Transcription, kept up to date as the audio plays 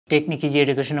Technique easy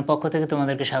এডুকেশনের পক্ষ থেকে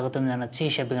তোমাদেরকে স্বাগতম জানাচ্ছি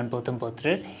হিসাব বিজ্ঞান প্রথম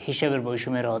পত্রের হিসাবের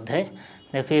বৈষম্যের অধ্যায়।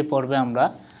 দেখো এই পর্বে আমরা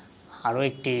আরও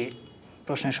একটি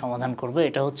প্রশ্নের সমাধান করব।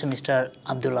 এটা হচ্ছে মিস্টার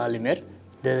আব্দুল আলিমের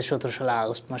 2017 সালে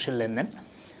আগস্ট মাসের লেনদেন।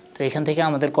 তো এখান থেকে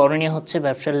আমাদের করণীয় হচ্ছে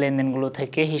ব্যবসার লেনদেনগুলো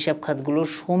থেকে হিসাব খাতগুলো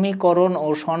সমীকরণ ও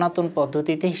সনাতন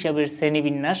পদ্ধতিতে হিসাবের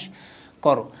শ্রেণীবিন্যাস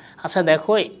করো। আচ্ছা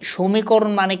দেখো,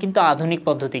 সমীকরণ মানে কিন্তু আধুনিক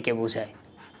পদ্ধতিকে বোঝায়,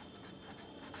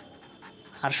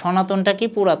 আর সনাতনটা কি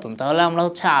পুরাতন। তাহলে আমরা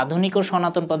হচ্ছে আধুনিক ও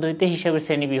সনাতন পদ্ধতিতে হিসাবের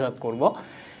শ্রেণীবিভাগ করব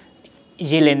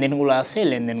যে লেনদেনগুলো আছে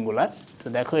লেনদেনগুলার। তো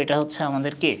দেখো এটা হচ্ছে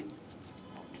আমাদের কি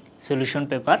সলিউশন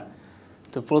পেপার।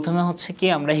 তো প্রথমে হচ্ছে কি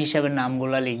আমরা হিসাবের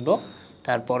নামগুলো লিখব,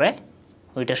 তারপরে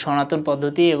ওইটা সনাতন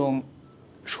পদ্ধতি এবং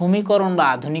সমীকরণ বা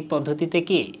আধুনিক পদ্ধতিতে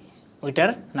কি ওইটার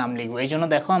নাম লিখব। এই জন্য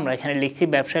দেখো আমরা এখানে লিখছি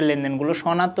ব্যবসার লেনদেনগুলো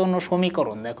সনাতন ও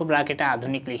সমীকরণ, দেখো ব্র্যাকেটে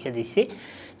আধুনিক লিখে দিচ্ছি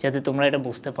যাতে তোমরা এটা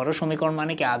বুঝতে পারো। সমীকরণ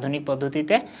মানে কি আধুনিক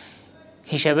পদ্ধতিতে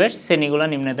হিসাবের শ্রেণীগুলো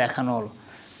নিম্নে দেখানো হলো।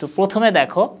 তো প্রথমে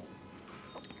দেখো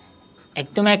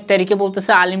একদম 1 তারিখে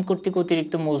বলতেছে আলিম কর্তৃক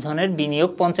অতিরিক্ত মূলধনের বিনিয়োগ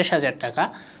 50,000 টাকা।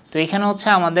 তো এখানে হচ্ছে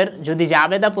আমাদের যদি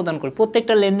জাবেদা প্রদান করি,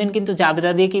 প্রত্যেকটা লেনদেন কিন্তু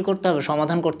জাবেদা দিয়ে কি করতে হবে,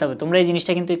 সমাধান করতে হবে। তোমরা এই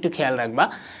জিনিসটা কিন্তু একটু খেয়াল রাখবা,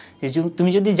 তুমি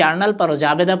যদি জার্নাল পারো,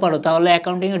 জাবেদা পারো, তাহলে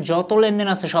অ্যাকাউন্টিংয়ের যত লেনদেন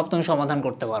আছে সব তুমি সমাধান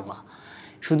করতে পারবা।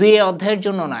 শুধু এই অধ্যায়ের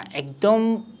জন্য না, একদম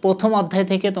প্রথম অধ্যায়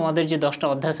থেকে তোমাদের যে 10টা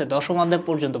অধ্যায় আছে 10ম অধ্যায়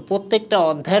পর্যন্ত প্রত্যেকটা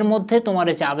অধ্যায়ের মধ্যে তোমার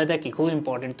এই জাবেদা কি খুব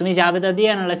ইম্পর্টেন্ট। তুমি জাবেদা দিয়ে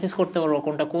অ্যানালাইসিস করতে পারবো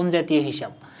কোনটা কোন জাতীয়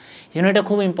হিসাব, এই জন্য এটা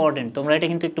খুব ইম্পর্টেন্ট, তোমরা এটা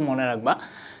কিন্তু একটু মনে রাখবা।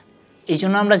 এই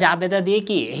জন্য আমরা জাবেদা দিয়ে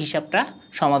কি হিসাবটা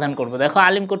সমাধান করব। দেখো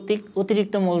আলিম কর্তৃক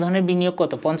অতিরিক্ত মূলধনের বিনিয়োগ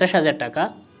কত, 50,000 টাকা।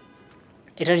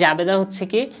 এটার জাবেদা হচ্ছে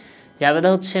কি, জাবেদা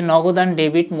হচ্ছে নগদান,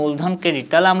 ডেবিট, মূলধন, ক্রেডিট।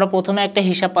 তাহলে আমরা প্রথমে একটা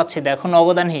হিসাব পাচ্ছি, দেখো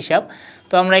নগদান হিসাব।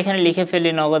 তো আমরা এখানে লিখে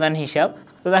ফেলি নগদান হিসাব।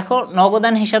 তো দেখো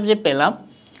নগদান হিসাব যে পেলাম,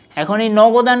 এখন এই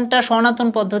নগদানটা সনাতন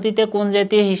পদ্ধতিতে কোন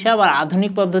জাতীয় হিসাব আর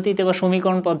আধুনিক পদ্ধতিতে বা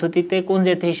সমীকরণ পদ্ধতিতে কোন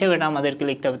জাতীয় হিসাব, এটা আমাদেরকে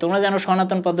লিখতে হবে। তোমরা জানো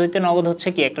সনাতন পদ্ধতিতে নগদ হচ্ছে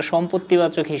কি একটা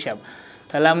সম্পত্তিবাচক হিসাব,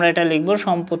 তাহলে আমরা এটা লিখব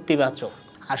সম্পত্তিবাচক।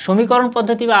 আর সমীকরণ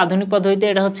পদ্ধতি বা আধুনিক পদ্ধতিতে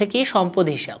এটা হচ্ছে কি সম্পদ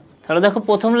হিসাব। তাহলে দেখো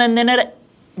প্রথম লেনদেনের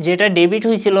যেটা ডেবিট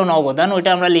হয়েছিল নগদান, ওইটা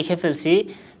আমরা লিখে ফেলছি।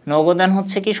 নগদান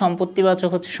হচ্ছে কি সম্পত্তিবাচক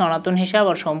হচ্ছে সনাতন হিসাব,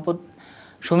 আর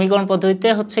সমীকরণ পদ্ধতিতে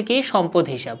হচ্ছে কি সম্পদ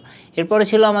হিসাব। এরপরে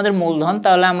ছিল আমাদের মূলধন,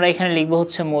 তাহলে আমরা এখানে লিখব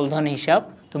হচ্ছে মূলধন হিসাব।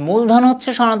 তো মূলধন হচ্ছে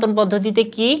সনাতন পদ্ধতিতে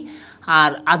কি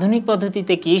আর আধুনিক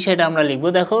পদ্ধতিতে কি সেটা আমরা লিখব।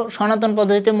 দেখো সনাতন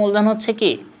পদ্ধতিতে মূলধন হচ্ছে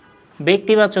কি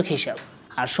ব্যক্তিবাচক হিসাব,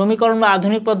 আর সমীকরণ বা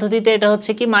আধুনিক পদ্ধতিতে এটা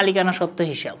হচ্ছে কি মালিকানা সত্ত্ব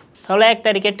হিসাব। তাহলে 1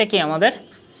 তারিখেরটা কি আমাদের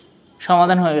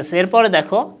সমাধান হয়ে গেছে। এরপরে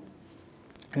দেখো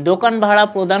দোকান ভাড়া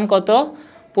প্রদান কত,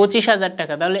 25,000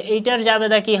 টাকা। তাহলে এইটার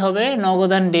জাবেদা কি হবে,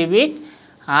 নগদান ডেবিট,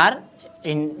 আর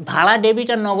ভাড়া ডেবিট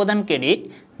আর নগদান ক্রেডিট।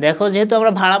 দেখো যেহেতু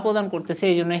আমরা ভাড়া প্রদান করতেছি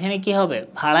এই জন্য এখানে কি হবে,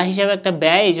 ভাড়া হিসাবে একটা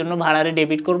ব্যয়, এই জন্য ভাড়ারে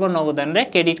ডেবিট করবো, নগদানরে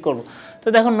ক্রেডিট করব। তো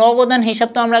দেখো নগদান হিসাব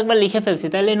তো আমরা একবার লিখে ফেলছি,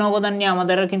 তাহলে এই নগদান নিয়ে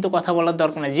আমাদের আর কিন্তু কথা বলার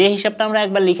দরকার নেই। যে হিসাবটা আমরা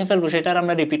একবার লিখে ফেলবো সেটা আর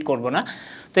আমরা রিপিট করব না।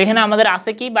 তো এখানে আমাদের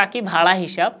আছে কি বাকি ভাড়া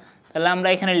হিসাব, তাহলে আমরা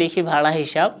এখানে লিখি ভাড়া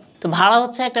হিসাব। তো ভাড়া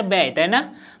হচ্ছে একটা ব্যয়, তাই না?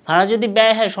 ভাড়া যদি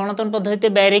ব্যয় হয় সনাতন পদ্ধতিতে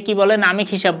ব্যয়রে কি বলে, নামিক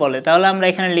হিসাব বলে, তাহলে আমরা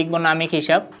এখানে লিখবো নামিক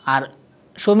হিসাব। আর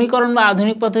সমীকরণ বা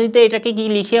আধুনিক পদ্ধতিতে এটাকে কি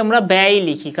লিখি, আমরা ব্যয়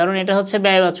লিখি, কারণ এটা হচ্ছে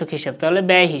ব্যয়বাচক হিসাব, তাহলে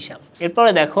ব্যয় হিসাব।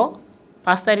 এরপরে দেখো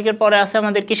 5 তারিখের পরে আছে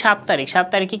আমাদের কি 7 তারিখ। 7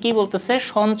 তারিখে কি বলতেছে,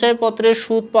 সঞ্চয়পত্রের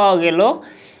সুদ পাওয়া গেল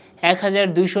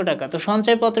 1,200 টাকা। তো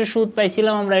সঞ্চয়পত্রের সুদ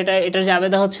পাইছিলাম আমরা, এটার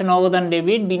জাবেদা হচ্ছে নগদান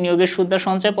ডেবিট, বিনিয়োগের সুদ বা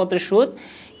সঞ্চয়পত্রের সুদ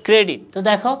ক্রেডিট। তো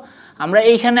দেখো আমরা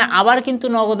এইখানে আবার কিন্তু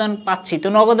নগদান পাচ্ছি, তো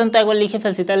নগদান তো একবার লিখে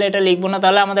ফেলছি, তাহলে এটা লিখবো না।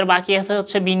 তাহলে আমাদের বাকি আছে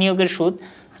হচ্ছে বিনিয়োগের সুদ,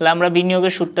 তাহলে আমরা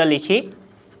বিনিয়োগের সুদটা লিখি,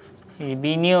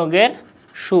 বিনিয়োগের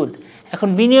সুদ। এখন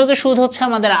বিনিয়োগের সুদ হচ্ছে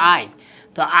আমাদের আয়,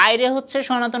 তো আয়রে হচ্ছে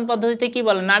সনাতন পদ্ধতিতে কি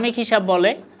বলে, নামিক হিসাব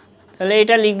বলে, তাহলে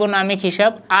এটা লিখবো নামিক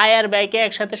হিসাব। আয় আর ব্যয়কে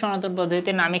একসাথে সনাতন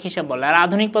পদ্ধতিতে নামিক হিসাব বলে, আর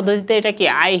আধুনিক পদ্ধতিতে এটা কি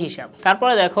আয় হিসাব।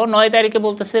 তারপরে দেখো 9 তারিখে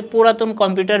বলতেছে পুরাতন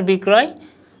কম্পিউটার বিক্রয়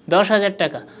 10,000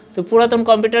 টাকা। তো পুরাতন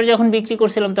কম্পিউটার যখন বিক্রি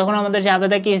করছিলাম তখন আমাদের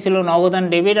জাবেদা কি ছিল, নগদান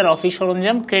ডেবিট আর অফিস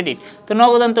সরঞ্জাম ক্রেডিট। তো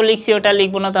নগদান তো লিখছি, ওটা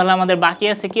লিখবো না, তাহলে আমাদের বাকি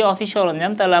আছে কি অফিস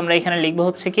সরঞ্জাম, তাহলে আমরা এখানে লিখবো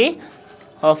হচ্ছে কি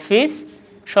অফিস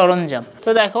সরঞ্জাম। তো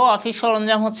দেখো অফিস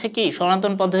সরঞ্জাম হচ্ছে কি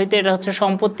সনাতন পদ্ধতিতে এটা হচ্ছে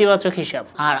সম্পত্তিবাচক হিসাব,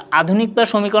 আর আধুনিক বা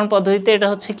সমীকরণ পদ্ধতিতে এটা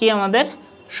হচ্ছে কি আমাদের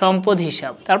সম্পদ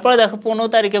হিসাব। তারপরে দেখো 15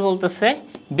 তারিখে বলতেছে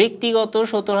ব্যক্তিগত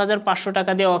 70,500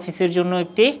 টাকা দিয়ে অফিসের জন্য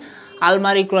একটি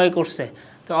আলমারি ক্রয় করছে।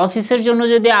 তো অফিসের জন্য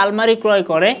যদি আলমারি ক্রয়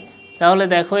করে তাহলে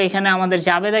দেখো এখানে আমাদের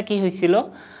জাবেদা কি হয়েছিল,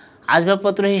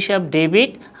 আসবাবপত্র হিসাব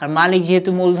ডেবিট, আর মালিক যেহেতু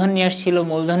মূলধন নিয়ে আসছিল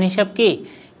মূলধন হিসাব কি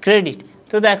ক্রেডিট।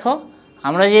 তো দেখো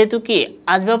আমরা যেহেতু কি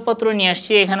আসবাবপত্র নিয়ে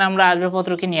আসছি, এখানে আমরা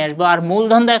আসবাবপত্রকে নিয়ে আসবো, আর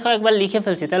মূলধন দেখো একবার লিখে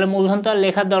ফেলছি, তাহলে মূলধন তো আর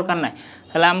লেখার দরকার নাই,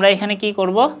 তাহলে আমরা এখানে কি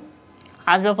করব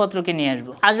আসবাবপত্রকে নিয়ে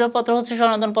আসবো। আসবাবপত্র হচ্ছে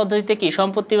সনাতন পদ্ধতিতে কি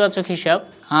সম্পত্তিবাচক হিসাব,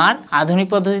 আর আধুনিক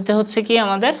পদ্ধতিতে হচ্ছে কি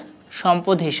আমাদের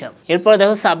সম্পদ হিসাব। এরপর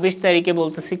দেখো 26 তারিখে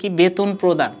বলতেছে কি বেতন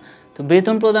প্রদান। তো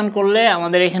বেতন প্রদান করলে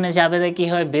আমাদের এখানে যাবে কি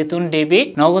হয়, বেতন ডেবিট,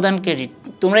 নগদান ক্রেডিট।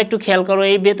 তোমরা একটু খেয়াল করো,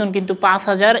 এই বেতন কিন্তু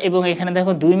 5000 এবং এখানে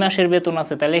দেখো 2 মাসের বেতন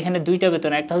আছে, তাহলে এখানে দুইটা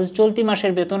বেতন, একটা হচ্ছে চলতি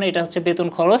মাসের বেতন, এটা হচ্ছে বেতন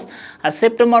খরচ, আর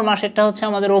সেপ্টেম্বর মাসেরটা হচ্ছে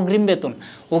আমাদের অগ্রিম বেতন।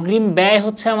 অগ্রিম ব্যয়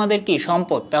হচ্ছে আমাদের কি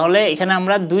সম্পদ। তাহলে এখানে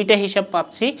আমরা দুইটা হিসাব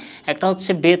পাচ্ছি, একটা হচ্ছে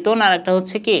বেতন আর একটা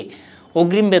হচ্ছে কি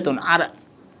অগ্রিম বেতন। আর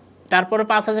তারপরে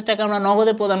 5000 টাকা আমরা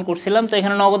নগদে প্রদান করছিলাম, তো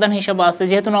এখানে নগদান হিসাব আছে,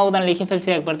 যেহেতু নগদান লিখে ফেলছি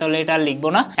একবার, তাহলে এটা আর লিখবো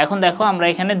না। এখন দেখো আমরা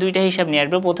এখানে দুইটা হিসাব নিয়ে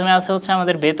আসবো। প্রথমে আছে হচ্ছে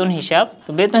আমাদের বেতন হিসাব।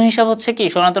 তো বেতন হিসাব হচ্ছে কি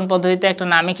সনাতন পদ্ধতিতে একটা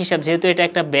নামিক হিসাব, যেহেতু এটা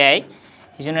একটা ব্যয়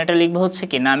এই জন্য এটা লিখবো হচ্ছে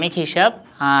কি নামিক হিসাব।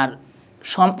 আর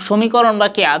সমীকরণ বা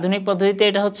কি আধুনিক পদ্ধতিতে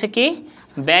এটা হচ্ছে কি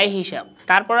ব্যয় হিসাব।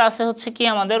 তারপরে আছে হচ্ছে কি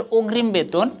আমাদের অগ্রিম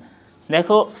বেতন।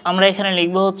 দেখো আমরা এখানে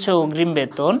লিখবো হচ্ছে অগ্রিম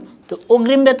বেতন। তো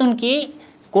অগ্রিম বেতন কি,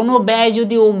 কোনো ব্যয়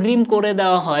যদি অগ্রিম করে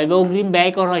দেওয়া হয় বা অগ্রিম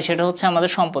ব্যয় করা হয় সেটা হচ্ছে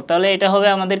আমাদের সম্পদ, তাহলে এটা হবে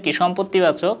আমাদের কি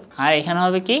সম্পত্তিবাচক, আর এখানে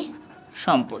হবে কি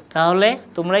সম্পদ। তাহলে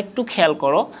তোমরা একটু খেয়াল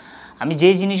করো, আমি যে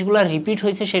জিনিসগুলো রিপিট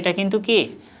হয়েছে সেটা কিন্তু কি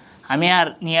আমি আর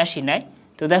নিয়ে আসি নাই।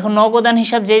 তো দেখো নগদান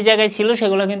হিসাব যেই জায়গায় ছিল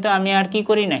সেগুলো কিন্তু আমি আর কি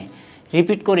করি নাই,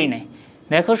 রিপিট করি নাই।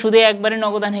 দেখো শুধু একবারে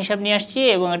নগদান হিসাব নিয়ে আসছি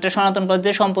এবং এটা সনাতন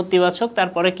পদ্ধতিতে সম্পত্তিবাচক।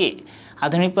 তারপরে কি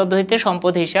আধুনিক পদ্ধতিতে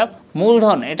সম্পদ হিসাব।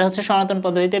 মূলধন এটা হচ্ছে সনাতন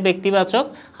পদ্ধতিতে ব্যক্তিবাচক,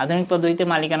 আধুনিক পদ্ধতিতে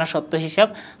মালিকানা সত্ত্ব হিসাব।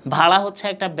 ভাড়া হচ্ছে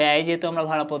একটা ব্যয়, যেহেতু আমরা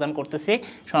ভাড়া প্রদান করতেছি,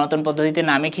 সনাতন পদ্ধতিতে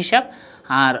নামিক হিসাব।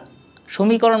 আর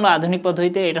সমীকরণ বা আধুনিক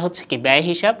পদ্ধতিতে এটা হচ্ছে কি ব্যয়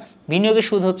হিসাব। বিনিয়োগের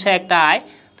সুদ হচ্ছে একটা আয়,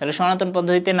 তাহলে সনাতন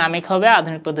পদ্ধতিতে নামিক হবে,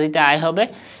 আধুনিক পদ্ধতিতে আয় হবে।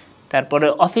 তারপরে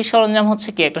অফিস সরঞ্জাম হচ্ছে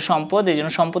কি একটা সম্পদ, এই জন্য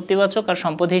সম্পত্তিবাচক আর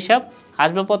সম্পদ হিসাব।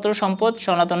 আসবাবপত্র সম্পদ,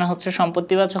 সনাতনে হচ্ছে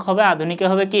সম্পত্তিবাচক হবে, আধুনিকে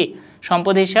হবে কি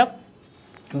সম্পদ হিসাব।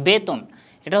 বেতন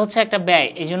এটা হচ্ছে একটা ব্যয়,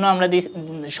 এই জন্য আমরা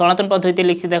সনাতন পদ্ধতিতে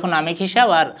লিখছি দেখো নামিক হিসাব,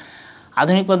 আর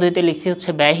আধুনিক পদ্ধতিতে লিখছি হচ্ছে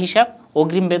ব্যয় হিসাব।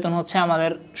 অগ্রিম বেতন হচ্ছে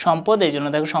আমাদের সম্পদ, এই জন্য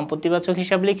দেখো সম্পত্তিবাচক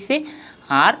হিসাব লিখছি,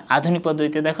 আর আধুনিক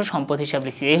পদ্ধতিতে দেখো সম্পদ হিসাব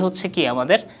লিখছি। এই হচ্ছে কি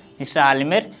আমাদের মিস্টার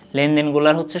আলিমের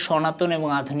লেনদেনগুলোর হচ্ছে সনাতন এবং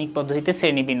আধুনিক পদ্ধতিতে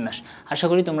শ্রেণীবিন্যাস। আশা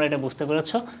করি তোমরা এটা বুঝতে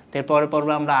পেরেছো। এরপরে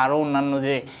পর্বে আমরা আরও অন্যান্য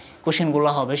যে কোশ্চেনগুলো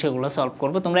হবে সেগুলো সলভ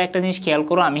করবো। তোমরা একটা জিনিস খেয়াল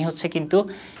করো, আমি হচ্ছে কিন্তু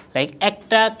লাইক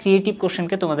একটা ক্রিয়েটিভ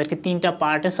কোশ্চেনকে তোমাদেরকে 3টা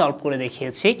পার্টে সলভ করে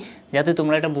দেখিয়েছি, যাতে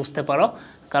তোমরা এটা বুঝতে পারো।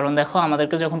 কারণ দেখো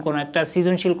আমাদেরকে যখন কোনো একটা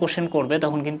সৃজনশীল কোশ্চেন করবে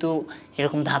তখন কিন্তু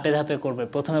এরকম ধাপে ধাপে করবে।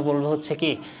 প্রথমে বলবো হচ্ছে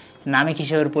কি নামিক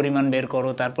হিসাবের পরিমাণ বের করো,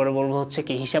 তারপরে বলবো হচ্ছে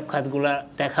কি হিসাব খাতগুলা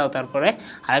দেখাও, তারপরে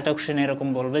আরেকটা কোশ্চেন এরকম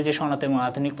বলবে যে সনাতন এবং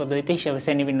আধুনিক পদ্ধতিতে হিসাবে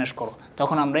শ্রেণীবিন্যাস করো।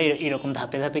 তখন আমরা এরকম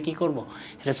ধাপে ধাপে কি করব,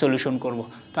 এটা সলিউশন করব।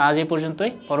 তো আজ এই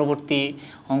পর্যন্তই, পরবর্তী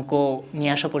অঙ্ক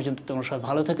নিয়ে আসা পর্যন্ত তোমরা সবাই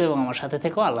ভালো থেকো এবং আমার সাথে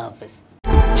থেকো। আল্লাহ হাফেজ।